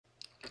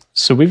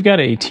So we've got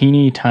a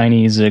teeny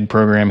tiny Zig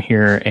program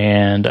here,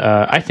 and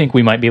I think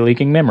we might be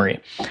leaking memory.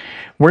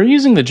 We're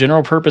using the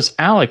General Purpose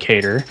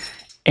Allocator,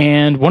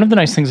 and one of the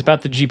nice things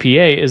about the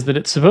GPA is that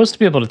it's supposed to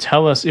be able to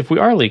tell us if we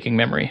are leaking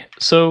memory.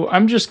 So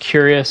I'm just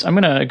curious. I'm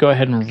going to go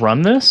ahead and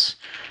run this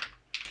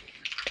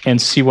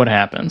and see what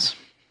happens.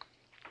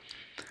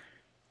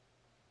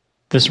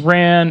 This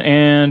ran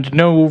and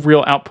no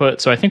real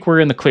output, so I think we're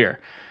in the clear.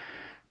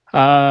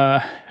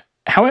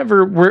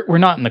 However, we're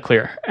not in the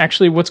clear.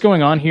 Actually, what's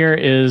going on here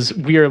is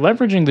we are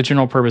leveraging the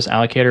General Purpose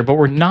Allocator, but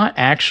we're not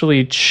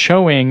actually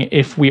showing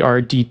if we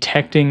are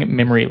detecting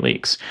memory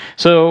leaks.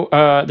 So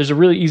there's a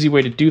really easy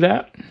way to do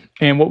that.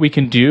 And what we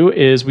can do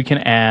is we can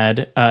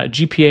add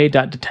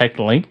GPA.detect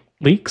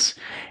leaks.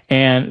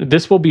 And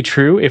this will be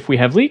true if we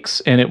have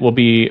leaks, and it will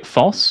be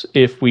false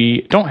if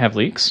we don't have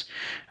leaks,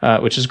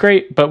 which is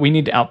great, but we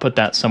need to output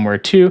that somewhere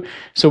too.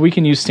 So we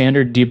can use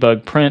standard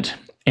debug print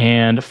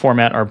and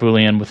format our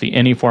Boolean with the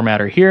any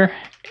formatter here.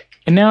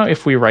 And now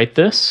if we write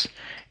this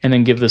and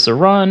then give this a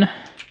run,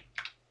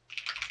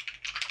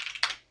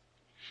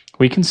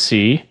 we can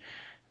see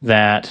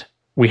that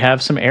we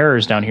have some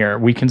errors down here.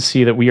 We can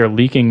see that we are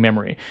leaking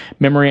memory.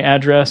 Memory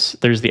address,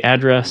 there's the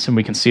address, and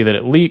we can see that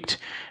it leaked.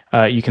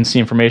 You can see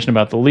information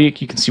about the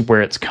leak. You can see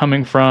where it's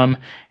coming from,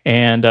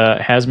 and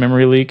has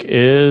memory leak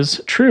is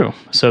true.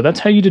 So that's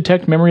how you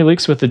detect memory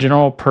leaks with the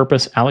General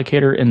Purpose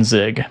Allocator in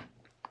Zig.